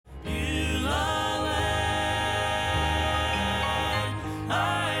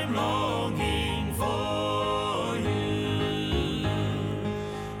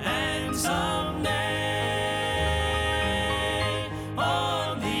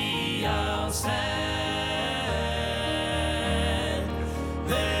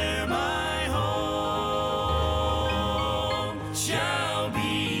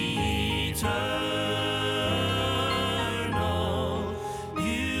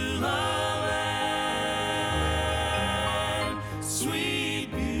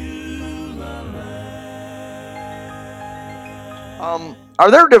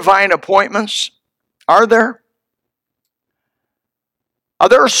Are there divine appointments? Are there? Are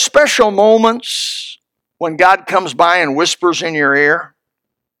there special moments when God comes by and whispers in your ear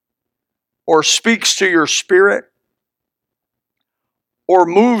or speaks to your spirit or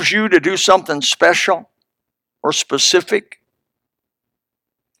moves you to do something special or specific?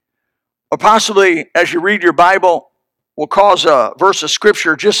 Or possibly, as you read your Bible, will cause a verse of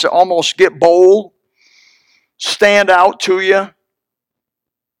Scripture just to almost get bold, stand out to you?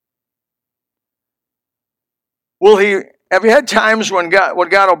 Have you had times when God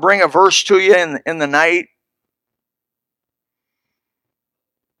will bring a verse to you in the night?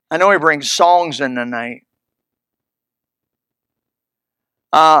 I know He brings songs in the night.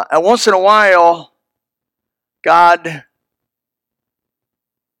 And once in a while, God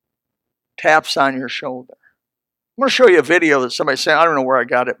taps on your shoulder. I'm going to show you a video that somebody sent. I don't know where I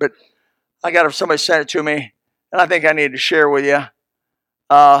got it, but somebody sent it to me, and I think I need to share with you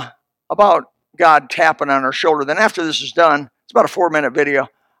about God tapping on our shoulder. Then after this is done, it's about a 4-minute video.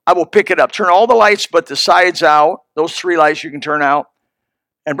 I will pick it up. Turn all the lights but the sides out. Those 3 lights you can turn out.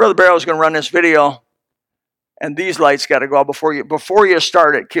 And Brother Barrow is going to run this video. And these lights got to go out before you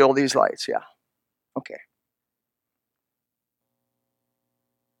start it. Kill these lights. Yeah. Okay.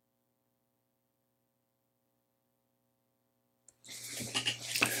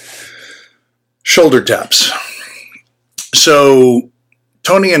 Shoulder taps. So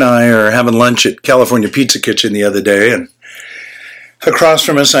Tony and I are having lunch at California Pizza Kitchen the other day, and across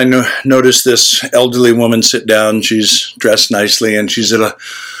from us I noticed this elderly woman sit down. She's dressed nicely, and she's at a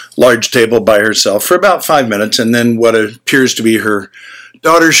large table by herself for about 5 minutes, and then what appears to be her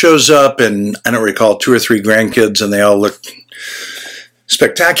daughter shows up, and I don't recall, 2 or 3 grandkids, and they all look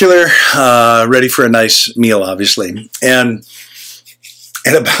spectacular, ready for a nice meal, obviously. And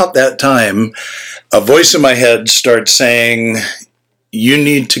at about that time, a voice in my head starts saying, you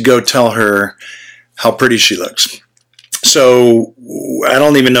need to go tell her how pretty she looks. So I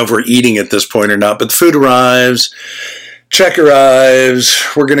don't even know if we're eating at this point or not, but the food arrives, check arrives.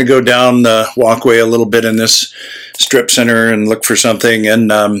 We're going to go down the walkway a little bit in this strip center and look for something, and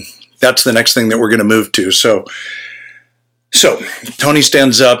that's the next thing that we're going to move to. So Tony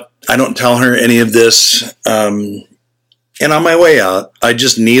stands up. I don't tell her any of this. And on my way out, I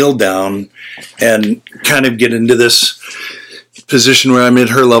just kneel down and kind of get into this position where I'm at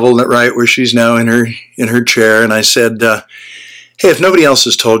her level, right where she's now in her chair. And I said, hey, if nobody else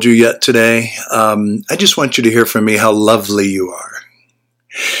has told you yet today, I just want you to hear from me how lovely you are.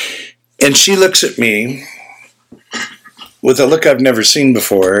 And she looks at me with a look I've never seen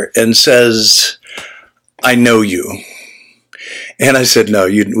before and says, I know you. And I said, no,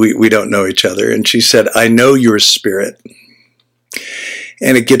 we don't know each other. And she said, I know your spirit.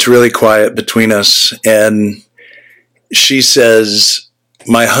 And it gets really quiet between us. And she says,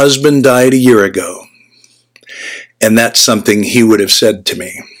 my husband died a year ago. And that's something he would have said to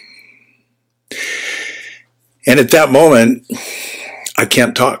me. And at that moment, I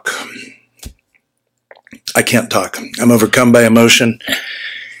can't talk. I can't talk. I'm overcome by emotion.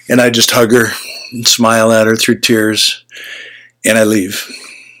 And I just hug her and smile at her through tears. And I leave.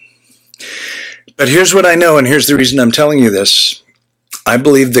 But here's what I know, and here's the reason I'm telling you this. I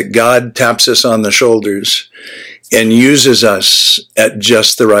believe that God taps us on the shoulders and uses us at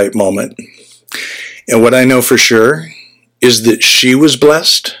just the right moment. And what I know for sure is that she was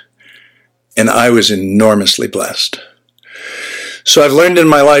blessed, and I was enormously blessed. So I've learned in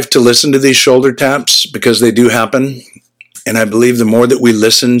my life to listen to these shoulder taps because they do happen. And I believe the more that we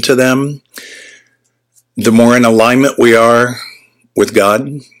listen to them, the more in alignment we are with God.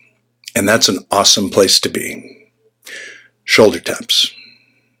 And that's an awesome place to be. Shoulder taps.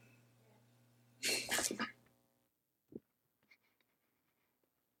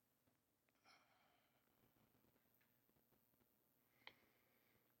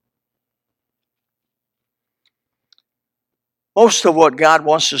 Most of what God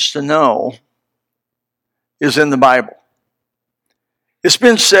wants us to know is in the Bible. It's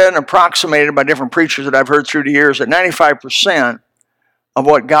been said and approximated by different preachers that I've heard through the years that 95% of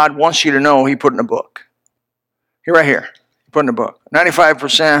what God wants you to know, He put in a book. Right here. He put in a book.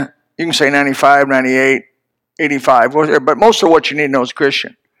 95%, you can say 95, 98, 85, but most of what you need to know as a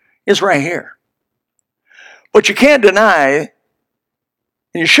Christian is right here. But you can't deny,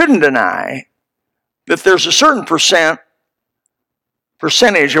 and you shouldn't deny, that there's a certain percentage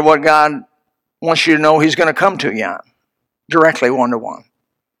of what God wants you to know He's going to come to you on, directly one-to-one.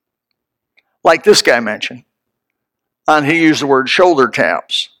 Like this guy mentioned, and he used the word shoulder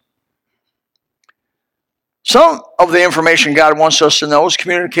taps. Some of the information God wants us to know is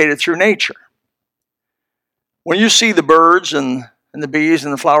communicated through nature. When you see the birds and and the bees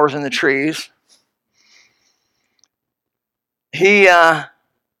and the flowers and the trees. He's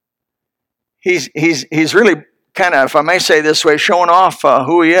really kind of, if I may say this way, showing off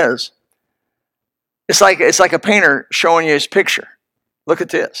who he is. It's like a painter showing you his picture. Look at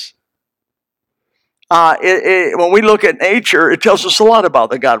this. When we look at nature, it tells us a lot about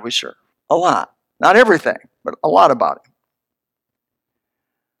the God we serve. A lot. Not everything, but a lot about him.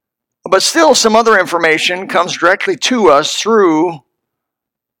 But still, some other information comes directly to us through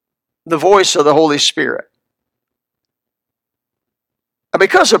the voice of the Holy Spirit.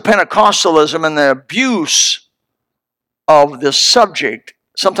 Because of Pentecostalism and the abuse of this subject,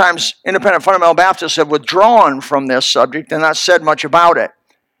 sometimes independent fundamental Baptists have withdrawn from this subject and not said much about it.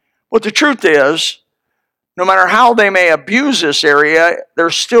 But the truth is, no matter how they may abuse this area,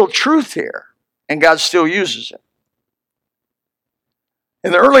 there's still truth here, and God still uses it.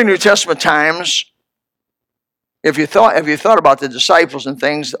 In the early New Testament times, if you thought about the disciples and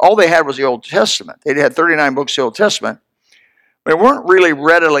things, all they had was the Old Testament. They had 39 books of the Old Testament. They weren't really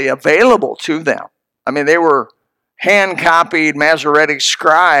readily available to them. I mean, they were hand-copied Masoretic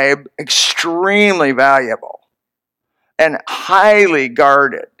scribe, extremely valuable and highly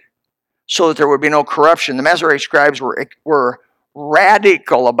guarded so that there would be no corruption. The Masoretic scribes were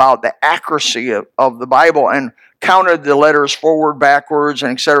radical about the accuracy of the Bible and counted the letters forward, backwards,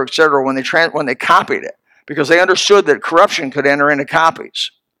 and et cetera, when they copied it, because they understood that corruption could enter into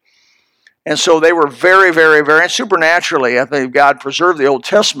copies. And so they were very, very, very, and supernaturally, I think God preserved the Old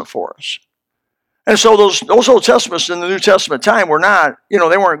Testament for us. And so those Old Testaments in the New Testament time were not, they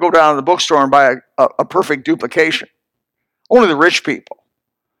weren't go down to the bookstore and buy a perfect duplication. Only the rich people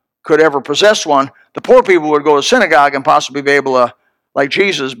could ever possess one. The poor people would go to synagogue and possibly be able to, like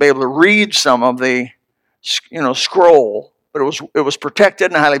Jesus, be able to read some of the, scroll, but it was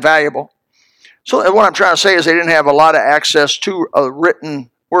protected and highly valuable. So what I'm trying to say is they didn't have a lot of access to a written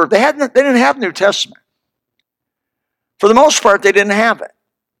word. They didn't have New Testament. For the most part, they didn't have it.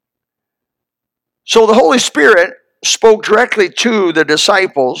 So the Holy Spirit spoke directly to the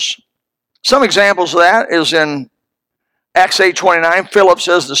disciples. Some examples of that is in Acts 8:29. Philip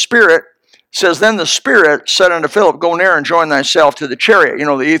says, then the Spirit said unto Philip, go near and join thyself to the chariot.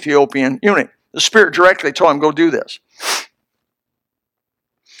 The Ethiopian eunuch. The Spirit directly told him, go do this.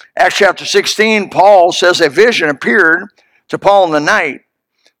 Acts chapter 16, Paul says a vision appeared to Paul in the night.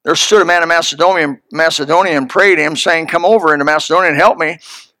 There stood a man of Macedonia and prayed him, saying, come over into Macedonia and help me.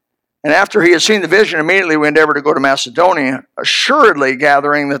 And after he had seen the vision, immediately we endeavored to go to Macedonia, assuredly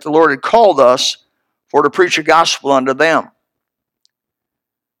gathering that the Lord had called us for to preach a gospel unto them.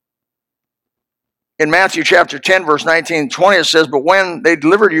 In Matthew chapter 10, verse 19 and 20, it says, but when they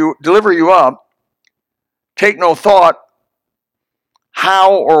deliver you up, take no thought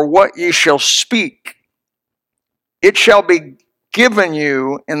how or what ye shall speak. It shall be given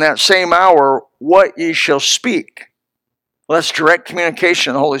you in that same hour what ye shall speak. Well, that's direct communication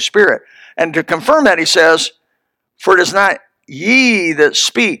of the Holy Spirit. And to confirm that, he says, for it is not ye that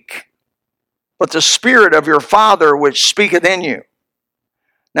speak, but the Spirit of your Father which speaketh in you.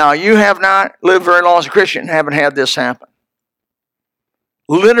 Now, you have not lived very long as a Christian and haven't had this happen.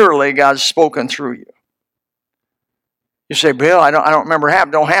 Literally, God's spoken through you. You say, Bill, I don't remember it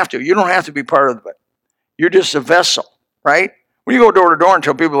happened. Don't have to. You don't have to be part of it. You're just a vessel, right? When you go door to door and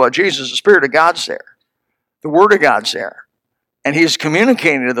tell people about Jesus, the Spirit of God's there. The Word of God's there. And He's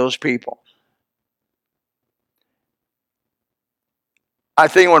communicating to those people. I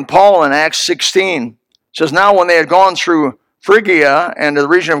think when Paul in Acts 16 says, now when they had gone through Phrygia and to the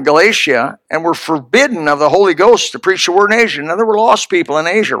region of Galatia and were forbidden of the Holy Ghost to preach the word in Asia. Now there were lost people in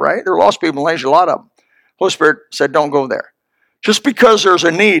Asia, right? There were lost people in Asia, a lot of them. Holy Spirit said, don't go there. Just because there's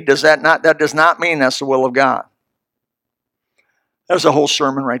a need, that does not mean that's the will of God. There's a whole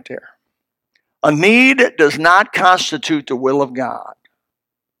sermon right there. A need does not constitute the will of God.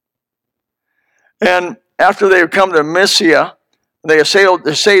 And after they had come to Mysia, they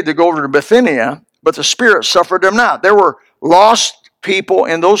essayed to go over to Bithynia, but the Spirit suffered them not. There were lost people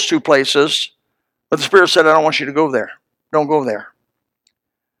in those two places, but the Spirit said, I don't want you to go there. Don't go there.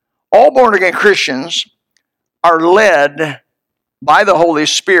 All born-again Christians are led by the Holy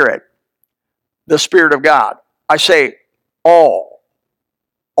Spirit, the Spirit of God. I say all.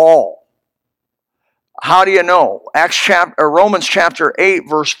 All. How do you know? Romans chapter 8,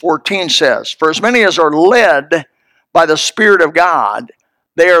 verse 14 says, for as many as are led by the Spirit of God,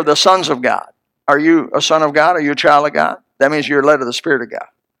 they are the sons of God. Are you a son of God? Are you a child of God? That means you're led of the Spirit of God.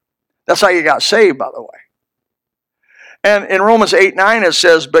 That's how you got saved, by the way. And in Romans 8:9 it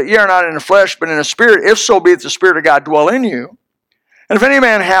says, but ye are not in the flesh, but in the Spirit, if so be that the Spirit of God dwell in you. And if any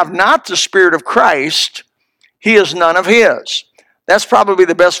man have not the Spirit of Christ, he is none of his. That's probably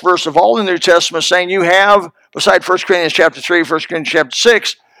the best verse of all the New Testament, saying you have, beside 1 Corinthians chapter 3, 1 Corinthians chapter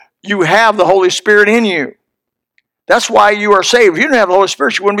 6, you have the Holy Spirit in you. That's why you are saved. If you didn't have the Holy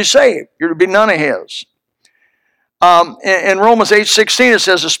Spirit, you wouldn't be saved. You would be none of His. In Romans 8:16, it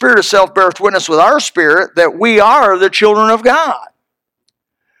says, the Spirit itself beareth witness with our spirit that we are the children of God.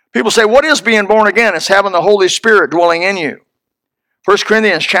 People say, what is being born again? It's having the Holy Spirit dwelling in you. 1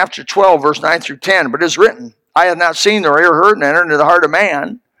 Corinthians chapter 12, verse 9 through 10, but it is written, I have not seen nor ear heard and entered into the heart of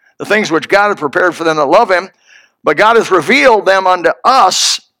man the things which God hath prepared for them that love Him, but God hath revealed them unto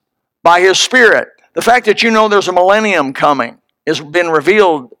us by His Spirit. The fact that you know there's a millennium coming has been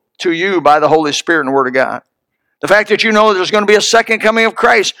revealed to you by the Holy Spirit and the Word of God. The fact that you know there's going to be a second coming of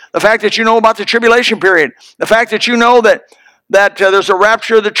Christ. The fact that you know about the tribulation period. The fact that you know that there's a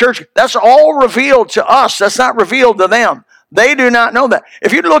rapture of the church. That's all revealed to us. That's not revealed to them. They do not know that.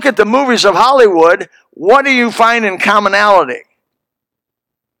 If you look at the movies of Hollywood, what do you find in commonality?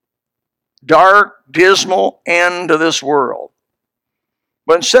 Dark, dismal end to this world.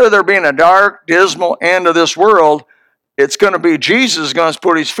 But instead of there being a dark, dismal end of this world, it's going to be Jesus going to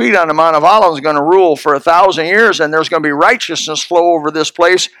put His feet on the Mount of Olives, going to rule for 1,000 years, and there's going to be righteousness flow over this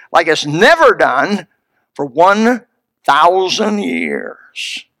place like it's never done for 1,000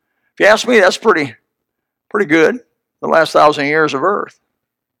 years. If you ask me, that's pretty good, the last 1,000 years of earth.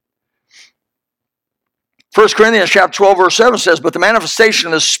 1 Corinthians chapter 12, verse 7 says, but the manifestation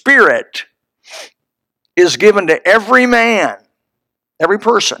of the Spirit is given to every man, every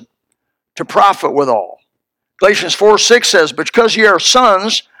person, to profit withal. Galatians 4:6 says, because ye are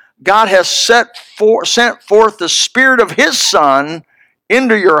sons, God has sent forth the Spirit of His Son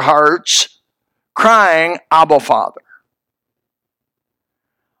into your hearts, crying, Abba, Father.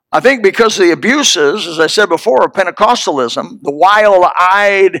 I think because of the abuses, as I said before, of Pentecostalism, the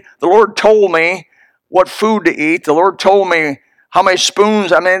wild-eyed, the Lord told me what food to eat, the Lord told me how many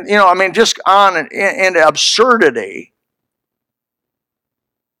spoons, just on into absurdity.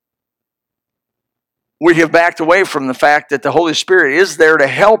 We have backed away from the fact that the Holy Spirit is there to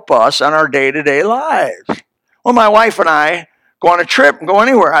help us on our day-to-day lives. Well, my wife and I go on a trip and go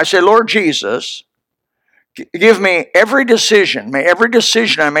anywhere. I say, Lord Jesus, give me every decision. May every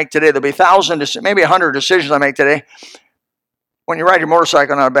decision I make today, there'll be 1,000, maybe 100 decisions I make today. When you ride your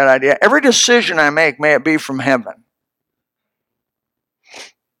motorcycle, not a bad idea. Every decision I make, may it be from heaven.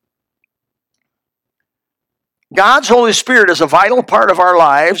 God's Holy Spirit is a vital part of our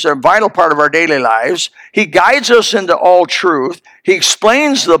lives, a vital part of our daily lives. He guides us into all truth. He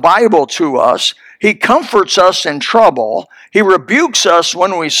explains the Bible to us. He comforts us in trouble. He rebukes us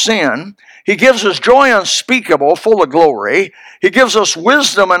when we sin. He gives us joy unspeakable, full of glory. He gives us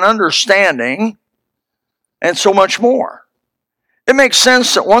wisdom and understanding, and so much more. It makes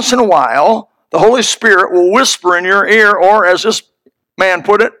sense that once in a while, the Holy Spirit will whisper in your ear, or as this man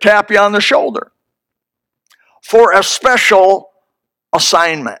put it, tap you on the shoulder, for a special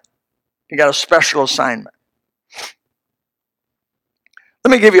assignment. You got a special assignment.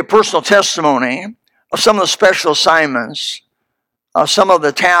 Let me give you a personal testimony of some of the special assignments, some of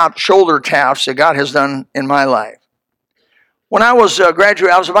the shoulder taps that God has done in my life. When I was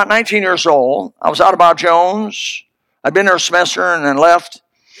graduating, I was about 19 years old. I was out about Jones. I'd been there a semester and then left.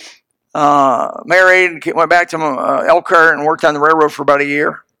 Married, went back to Elkhart and worked on the railroad for about a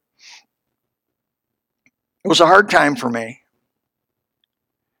year. It was a hard time for me.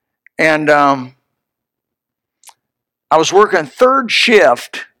 And I was working third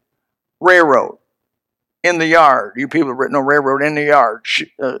shift railroad in the yard. You people that know railroad in the yard,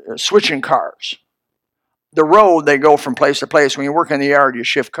 switching cars. The road, they go from place to place. When you work in the yard, you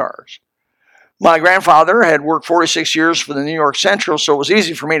shift cars. My grandfather had worked 46 years for the New York Central, so it was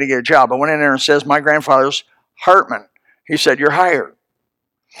easy for me to get a job. I went in there and says, my grandfather's Hartman. He said, you're hired.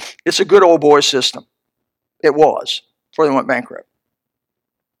 It's a good old boy system. It was, before they went bankrupt.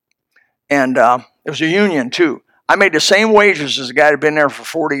 And it was a union, too. I made the same wages as the guy that had been there for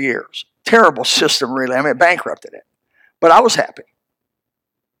 40 years. Terrible system, really. I mean, it bankrupted it. But I was happy.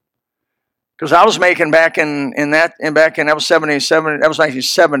 Because I was making back in that was 77, that was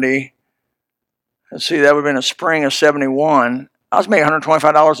 1970. Let's see, that would have been the spring of 71. I was making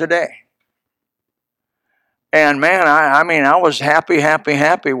 $125 a day. And man, I was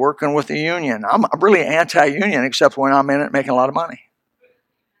happy working with the union. I'm really anti-union, except when I'm in it making a lot of money.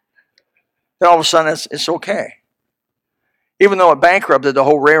 Then all of a sudden, it's okay. Even though it bankrupted the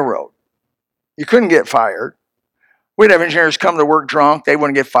whole railroad. You couldn't get fired. We'd have engineers come to work drunk. They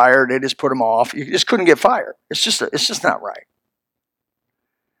wouldn't get fired. They just put them off. You just couldn't get fired. It's just not right.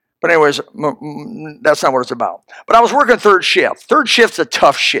 But anyways, that's not what it's about. But I was working third shift. Third shift's a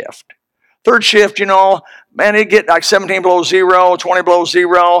tough shift. Third shift, man, it'd get like 17 below zero, 20 below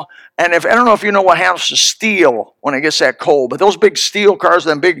zero. And I don't know if you know what happens to steel when it gets that cold, but those big steel cars,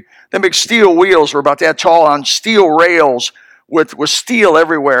 them big steel wheels were about that tall on steel rails with steel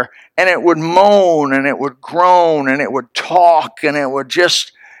everywhere. And it would moan and it would groan and it would talk and it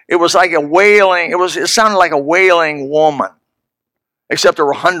was like a wailing. It sounded like a wailing woman, except there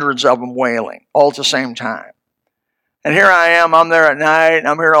were hundreds of them wailing all at the same time. And here I am, I'm there at night, and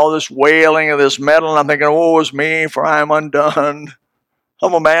I'm hearing all this wailing of this metal, and I'm thinking, woe is me, for I am undone.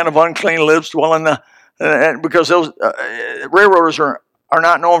 I'm a man of unclean lips, dwelling because those railroaders are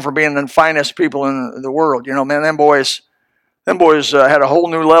not known for being the finest people in the world. You know, man, them boys had a whole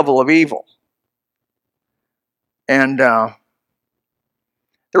new level of evil. And there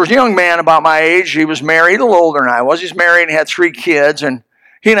was a young man about my age. He was married, a little older than I was. He's married and had 3 kids, and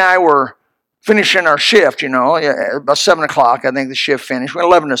he and I were finishing our shift, you know, about 7 o'clock, I think the shift finished. We went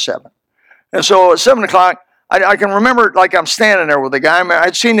 11 to 7. And so at 7 o'clock, I can remember it like I'm standing there with the guy.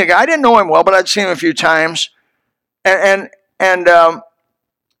 I'd seen the guy. I didn't know him well, but I'd seen him a few times. And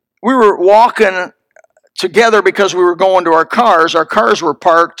we were walking together because we were going to our cars. Our cars were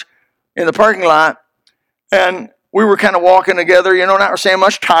parked in the parking lot. And we were kind of walking together, you know, not saying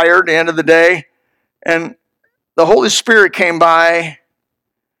much, tired at the end of the day. And the Holy Spirit came by.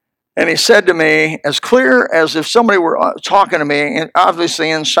 And he said to me, as clear as if somebody were talking to me, and obviously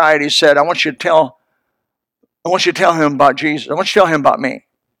inside he said, I want you to tell him about Jesus. I want you to tell him about me.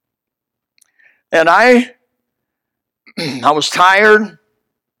 And I was tired.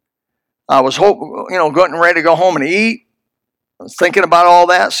 I was getting ready to go home and eat. I was thinking about all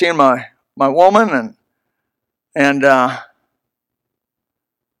that, seeing my woman, and I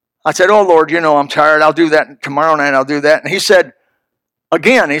said, oh Lord, you know I'm tired. I'll do that tomorrow night. I'll do that. And he said,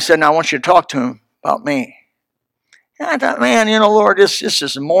 now I want you to talk to him about me. And I thought, man, you know, Lord, this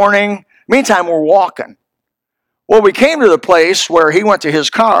is morning. Meantime, we're walking. Well, we came to the place where he went to his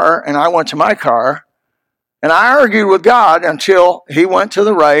car and I went to my car. And I argued with God until he went to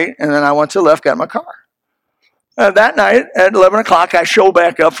the right and then I went to the left, got in my car. That night at 11 o'clock, I showed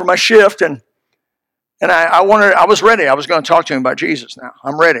back up for my shift and I was ready. I was going to talk to him about Jesus now.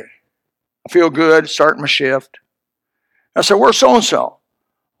 I'm ready. I feel good, starting my shift. I said, where's so-and-so?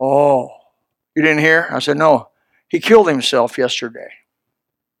 Oh, you didn't hear? I said, no, he killed himself yesterday.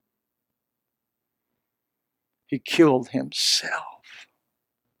 He killed himself.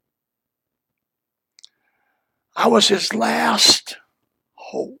 I was his last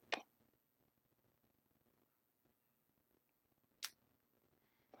hope.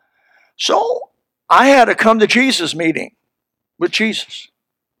 So I had a come to Jesus meeting with Jesus.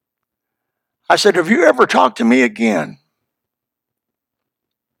 I said, have you ever talked to me again?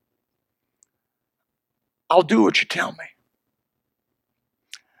 I'll do what you tell me.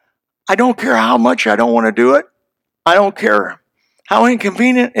 I don't care how much I don't want to do it. I don't care how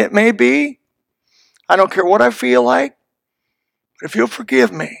inconvenient it may be. I don't care what I feel like. But if you'll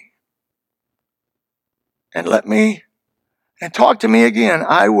forgive me and talk to me again,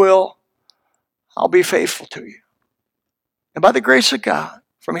 I'll be faithful to you. And by the grace of God,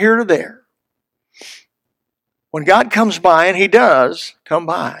 from here to there, when God comes by, and he does come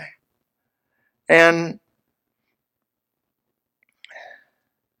by, and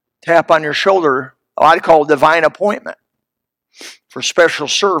tap on your shoulder, I'd call it divine appointment for special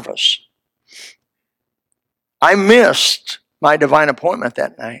service. I missed my divine appointment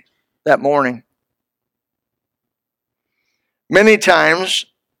that morning. Many times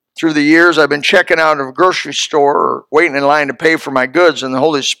through the years, I've been checking out of a grocery store or waiting in line to pay for my goods, and the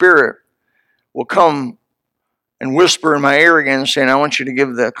Holy Spirit will come and whisper in my ear again saying, I want you to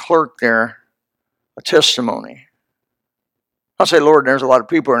give the clerk there a testimony. I'll say, Lord, there's a lot of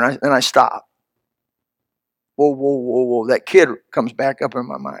people, and I stop. Whoa. That kid comes back up in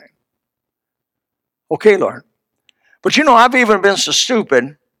my mind. Okay, Lord. But you know, I've even been so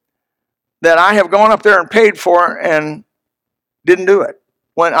stupid that I have gone up there and paid for it and didn't do it.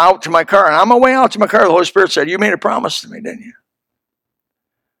 Went out to my car, and on my way out to my car, the Holy Spirit said, you made a promise to me, didn't you?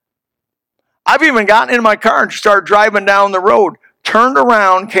 I've even gotten in my car and started driving down the road, turned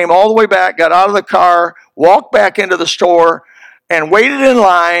around, came all the way back, got out of the car, walked back into the store, and waited in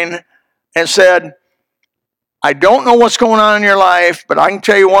line and said, I don't know what's going on in your life, but I can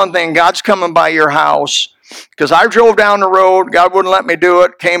tell you one thing, God's coming by your house. Because I drove down the road, God wouldn't let me do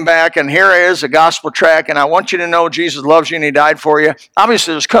it, came back, and here is a gospel tract, and I want you to know Jesus loves you and he died for you.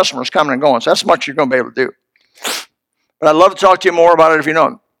 Obviously, there's customers coming and going, so that's much you're going to be able to do. But I'd love to talk to you more about it if you know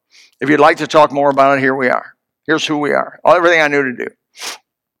him. If you'd like to talk more about it, here we are. Here's who we are. Everything I knew to do.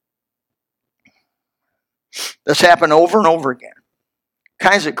 This happened over and over again.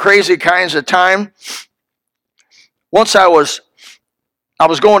 Crazy kinds of time. Once I was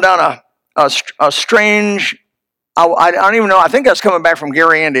going down a strange, I don't even know, I think I was coming back from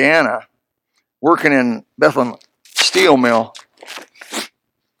Gary, Indiana, working in Bethlehem Steel Mill.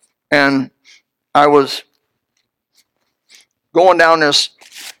 And I was going down this,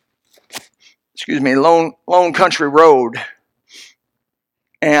 Lone Country Road.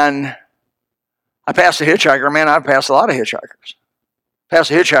 And I passed a hitchhiker. Man, I've passed a lot of hitchhikers.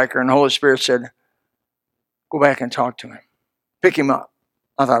 Passed a hitchhiker, and the Holy Spirit said, go back and talk to him. Pick him up.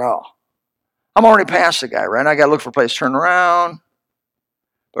 I thought, oh, I'm already past the guy, right? I got to look for a place to turn around.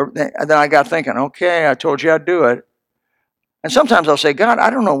 But then I got thinking, okay, I told you I'd do it. And sometimes I'll say, God,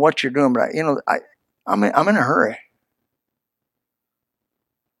 I don't know what you're doing, but I'm in a hurry.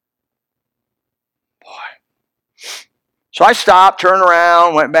 Boy. So I stopped, turned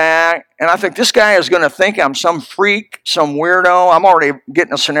around, went back, and I think this guy is going to think I'm some freak, some weirdo. I'm already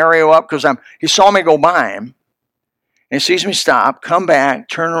getting a scenario up because he saw me go by him. And he sees me stop, come back,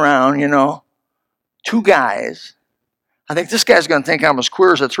 turn around, two guys. I think this guy's going to think I'm as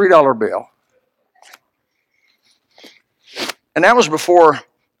queer as a $3 bill. And that was before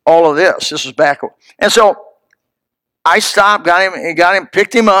all of this. This was back. And so I stopped, got him,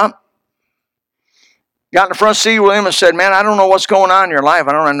 picked him up, got in the front seat with him and said, man, I don't know what's going on in your life.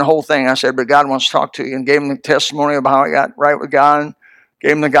 I don't know the whole thing. I said, but God wants to talk to you, and gave him the testimony about how I got right with God, and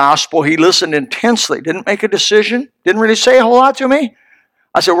gave him the gospel. He listened intensely, didn't make a decision, didn't really say a whole lot to me.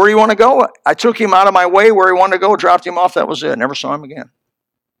 I said, where do you want to go? I took him out of my way where he wanted to go, dropped him off. That was it. Never saw him again.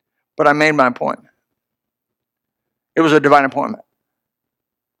 But I made my appointment. It was a divine appointment.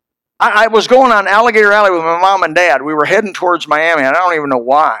 I was going on Alligator Alley with my mom and dad. We were heading towards Miami, and I don't even know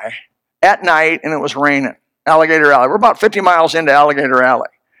why, at night, and it was raining. Alligator Alley. We're about 50 miles into Alligator Alley.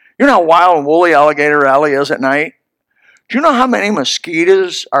 You know how wild and woolly Alligator Alley is at night? Do you know how many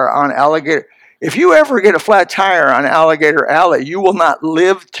mosquitoes are on Alligator? If you ever get a flat tire on Alligator Alley, you will not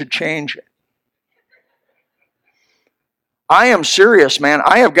live to change it. I am serious, man.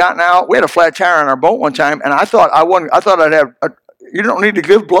 I have gotten out. We had a flat tire on our boat one time, and I thought I'd have. You don't need to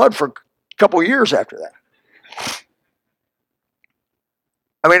give blood for a couple years after that.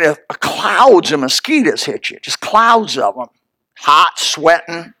 I mean, clouds of mosquitoes hit you, just clouds of them, hot,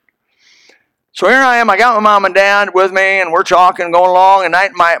 sweating. So here I am. I got my mom and dad with me, and we're talking, going along, and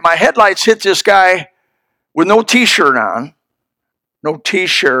my headlights hit this guy with no T-shirt on, no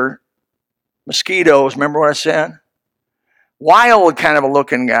T-shirt, mosquitoes. Remember what I said? Wild kind of a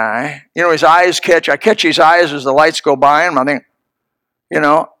looking guy. His eyes I catch his eyes as the lights go by him. I think, I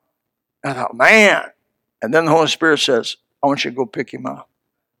thought, man. And then the Holy Spirit says, I want you to go pick him up.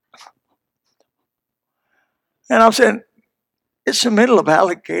 And I'm saying, it's the middle of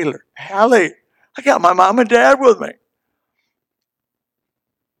Alligator Alley. I got my mom and dad with me.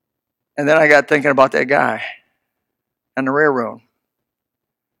 And then I got thinking about that guy on the railroad.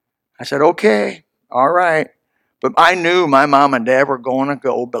 I said, okay, all right. But I knew my mom and dad were going to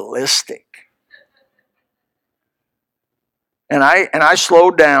go ballistic. And I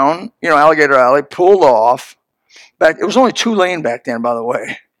slowed down, Alligator Alley, pulled off. It was only 2-lane back then, by the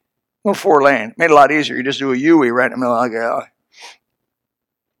way. No 4-lane. Made it a lot easier. You just do a U-ey right in the middle of Alligator Alley.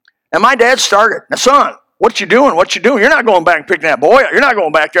 And my dad started. Now, son, what you doing? What you doing? You're not going back and picking that boy up. You're not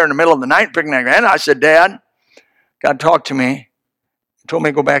going back there in the middle of the night and picking that guy. And I said, Dad, God talked to me. He told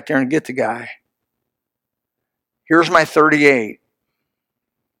me to go back there and get the guy. Here's my .38.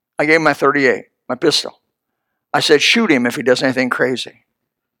 I gave him my .38, my pistol. I said, shoot him if he does anything crazy.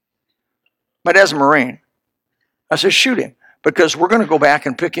 My dad's a Marine. I said, shoot him, because we're going to go back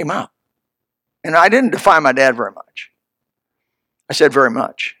and pick him up. And I didn't defy my dad very much. I said, very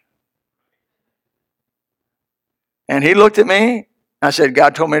much. And he looked at me. I said,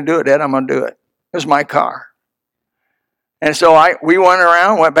 God told me to do it, Dad. I'm going to do it. It was my car. And so we went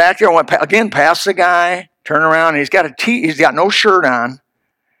around, went back there, went again past the guy, turned around, and he's got no shirt on.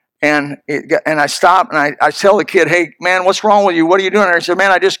 And I stopped, and I tell the kid, hey, man, what's wrong with you? What are you doing? And I said,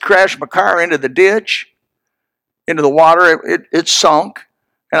 man, I just crashed my car into the ditch, into the water. It sunk,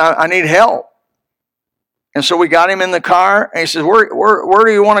 and I need help. And so we got him in the car, and he says, where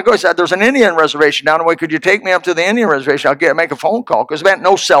do you want to go? He said, there's an Indian reservation down the way. Could you take me up to the Indian reservation? I'll make a phone call, because we had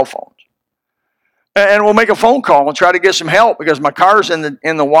no cell phones. And we'll make a phone call and try to get some help, because my car's in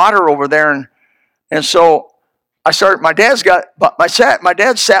the water over there. And so I started. My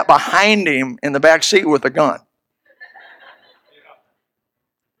dad sat behind him in the back seat with a gun.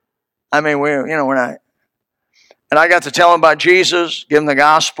 I mean, we're not. And I got to tell him about Jesus, give him the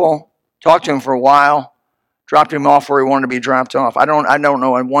gospel, talk to him for a while, dropped him off where he wanted to be dropped off. I don't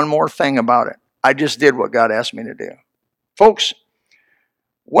know one more thing about it. I just did what God asked me to do. Folks,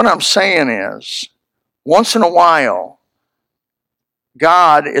 what I'm saying is, once in a while,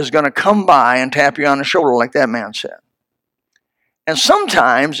 God is going to come by and tap you on the shoulder like that man said. And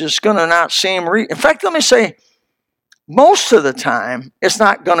sometimes it's going to not seem, in fact, let me say, most of the time, it's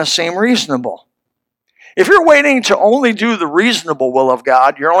not going to seem reasonable. If you're waiting to only do the reasonable will of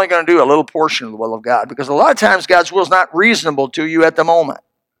God, you're only going to do a little portion of the will of God, because a lot of times God's will is not reasonable to you at the moment.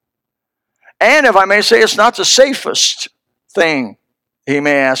 And if I may say, it's not the safest thing He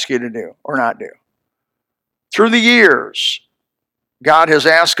may ask you to do or not do. Through the years, God has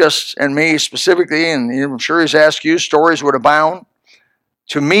asked us, and me specifically, and I'm sure He's asked you, stories would abound,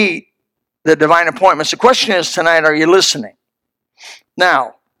 to meet the divine appointments. The question is tonight, are you listening?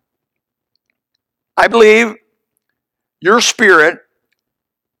 Now, I believe your spirit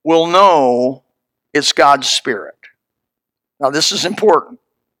will know it's God's Spirit. Now, this is important.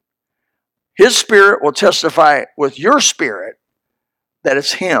 His Spirit will testify with your spirit that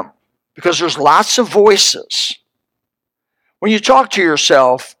it's Him, because there's lots of voices. When you talk to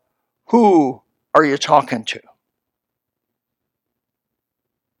yourself, who are you talking to?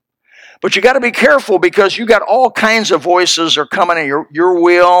 But you got to be careful, because you got all kinds of voices are coming in your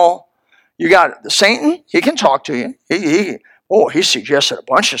will. You got Satan, he can talk to you. He suggested a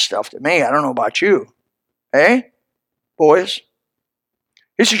bunch of stuff to me. I don't know about you. Hey, boys?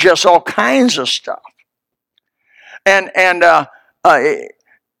 He suggests all kinds of stuff. And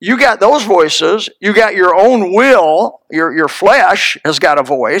you got those voices. You got your own will. Your flesh has got a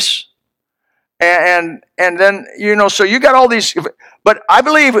voice. And then, so you got all these. But I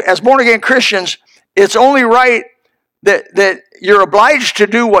believe as born-again Christians, it's only right that you're obliged to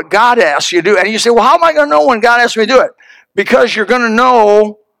do what God asks you to do. And you say, well, how am I going to know when God asks me to do it? Because you're going to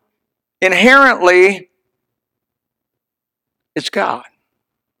know inherently it's God.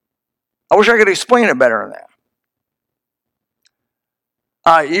 I wish I could explain it better than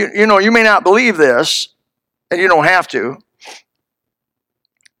that. You may not believe this, and you don't have to,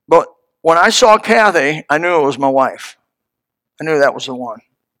 but when I saw Kathy, I knew it was my wife. I knew that was the one.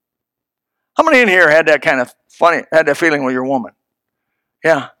 How many in here had that kind of had that feeling with your woman?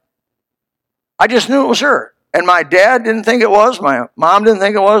 Yeah. I just knew it was her. And my dad didn't think it was. My mom didn't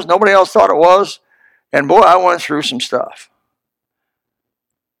think it was. Nobody else thought it was. And boy, I went through some stuff.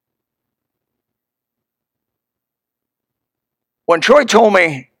 When Troy told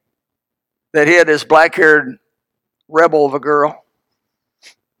me that he had this black-haired rebel of a girl,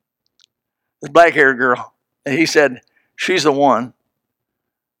 this black-haired girl, and he said, she's the one.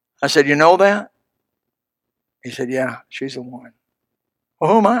 I said, you know that? He said, yeah, she's the one.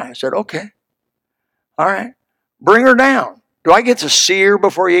 Well, who am I? I said, okay. All right. Bring her down. Do I get to see her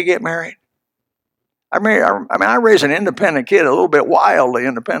before you get married? I raised an independent kid, a little bit wildly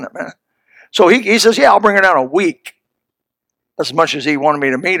independent, man. So he says, yeah, I'll bring her down a week. That's as much as he wanted me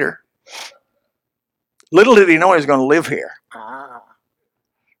to meet her. Little did he know he was going to live here.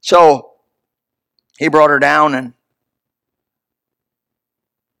 So he brought her down, and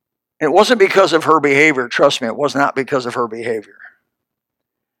it wasn't because of her behavior. Trust me, it was not because of her behavior.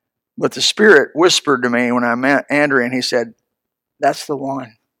 But the Spirit whispered to me when I met Andrea, and he said, that's the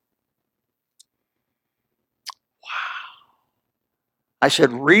one. Wow. I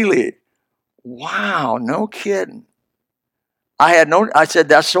said, really? Wow, no kidding. I said,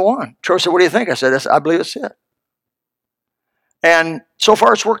 that's the one. Troy said, what do you think? I said, I believe it's it. And so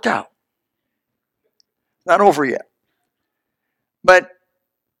far it's worked out. Not over yet. But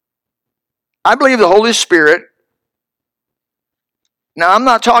I believe the Holy Spirit. Now, I'm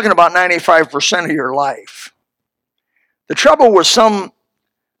not talking about 95% of your life. The trouble with some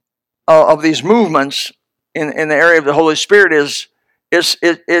of these movements in the area of the Holy Spirit is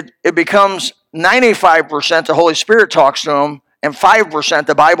it becomes 95% the Holy Spirit talks to them and 5%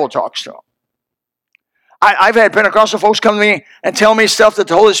 the Bible talks to them. I've had Pentecostal folks come to me and tell me stuff that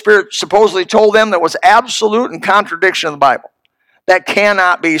the Holy Spirit supposedly told them that was absolute in contradiction of the Bible. That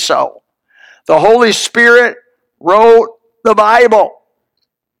cannot be so. The Holy Spirit wrote the Bible.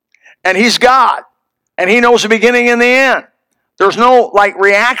 And He's God. And He knows the beginning and the end. There's no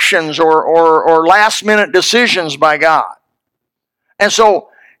reactions or last minute decisions by God. And so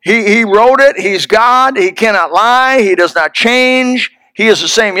He wrote it. He's God. He cannot lie. He does not change. He is the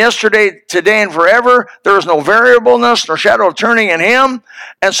same yesterday, today, and forever. There is no variableness nor shadow of turning in Him.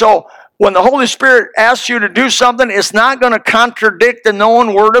 And so when the Holy Spirit asks you to do something, it's not going to contradict the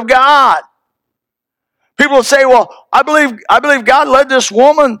known Word of God. People would say, well, I believe God led this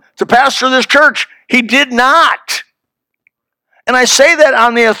woman to pastor this church. He did not. And I say that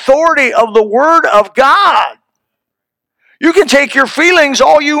on the authority of the Word of God. You can take your feelings,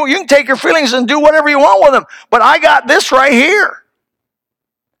 you can take your feelings and do whatever you want with them. But I got this right here.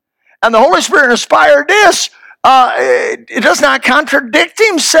 And the Holy Spirit inspired this. It does not contradict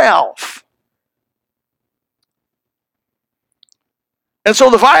himself. And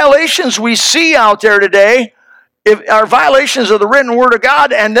so the violations we see out there today are violations of the written word of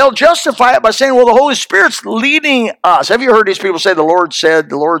God, and they'll justify it by saying, well, the Holy Spirit's leading us. Have you heard these people say, the Lord said,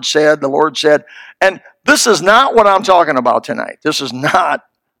 the Lord said, the Lord said? And this is not what I'm talking about tonight. This is not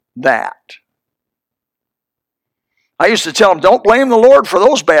that. I used to tell them, don't blame the Lord for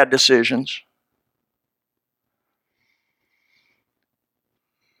those bad decisions.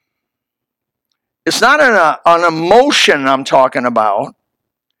 It's not an emotion I'm talking about.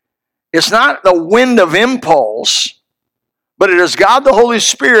 It's not the wind of impulse, but it is God the Holy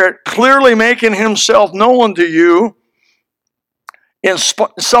Spirit clearly making himself known to you in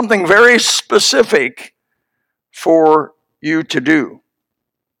something very specific for you to do.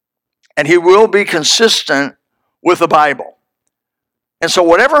 And he will be consistent with the Bible. And so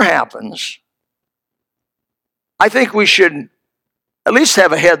whatever happens, I think we should at least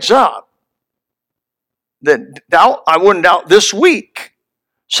have a heads up that I wouldn't doubt this week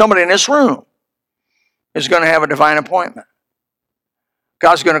somebody in this room is going to have a divine appointment.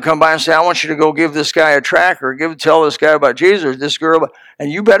 God's going to come by and say, I want you to go give this guy a tract or tell this guy about Jesus, this girl,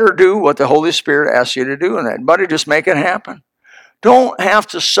 and you better do what the Holy Spirit asks you to do in that. Buddy, just make it happen. Don't have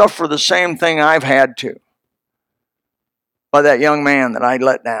to suffer the same thing I've had to by that young man that I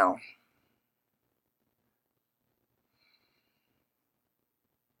let down.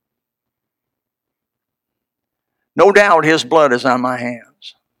 No doubt his blood is on my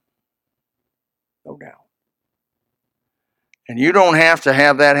hands. No doubt. And you don't have to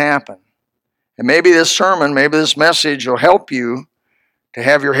have that happen. And maybe this sermon, maybe this message will help you to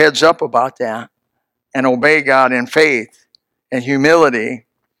have your heads up about that and obey God in faith and humility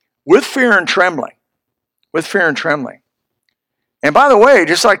with fear and trembling. With fear and trembling. And by the way,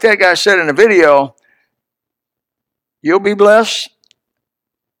 just like that guy said in the video, you'll be blessed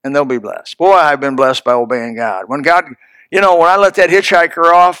and they'll be blessed. Boy, I've been blessed by obeying God. When God, when I let that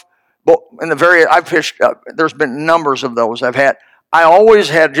hitchhiker off, I've pitched, there's been numbers of those I've had. I always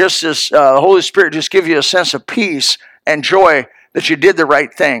had just this, the Holy Spirit just give you a sense of peace and joy that you did the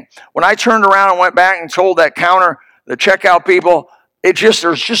right thing. When I turned around and went back and told that counter, the checkout people,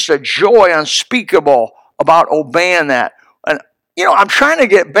 there's just a joy unspeakable about obeying that. And, I'm trying to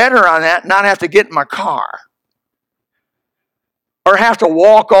get better on that, not have to get in my car. Or have to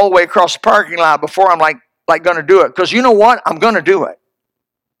walk all the way across the parking lot before I'm like going to do it. Because you know what? I'm going to do it.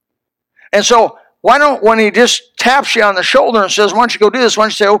 And so, when he just taps you on the shoulder and says, why don't you go do this? Why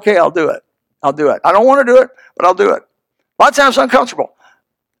don't you say, okay, I'll do it. I'll do it. I don't want to do it, but I'll do it. A lot of times it's uncomfortable,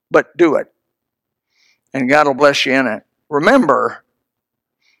 but do it. And God will bless you in it. Remember,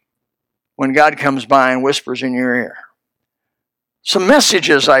 when God comes by and whispers in your ear. Some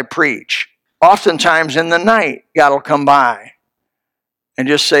messages I preach, oftentimes in the night, God will come by and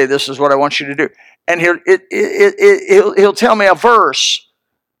just say, this is what I want you to do. And he'll tell me a verse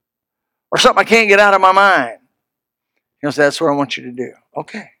or something I can't get out of my mind. He goes, that's what I want you to do.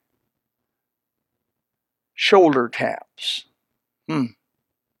 Okay. Shoulder taps.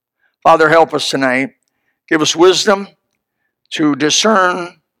 Father, help us tonight. Give us wisdom to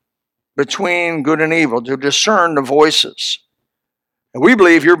discern between good and evil, to discern the voices. And we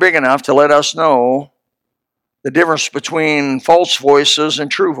believe you're big enough to let us know the difference between false voices and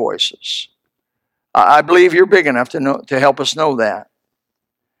true voices. I believe you're big enough to help us know that.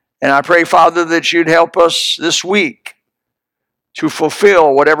 And I pray, Father, that you'd help us this week to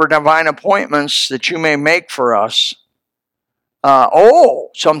fulfill whatever divine appointments that you may make for us.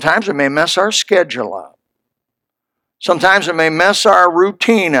 Sometimes it may mess our schedule up. Sometimes it may mess our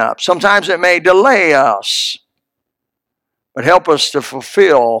routine up. Sometimes it may delay us. But help us to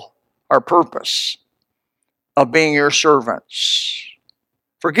fulfill our purpose of being your servants.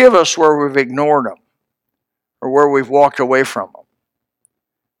 Forgive us where we've ignored them or where we've walked away from them.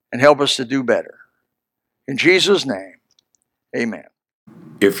 And help us to do better. In Jesus' name, amen.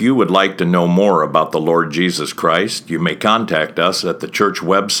 If you would like to know more about the Lord Jesus Christ, you may contact us at the church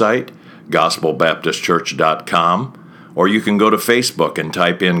website, gospelbaptistchurch.com, or you can go to Facebook and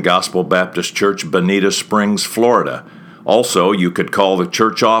type in Gospel Baptist Church, Bonita Springs, Florida. Also, you could call the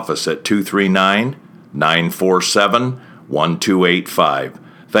church office at 239-947-1285.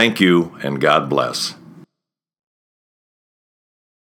 Thank you, and God bless.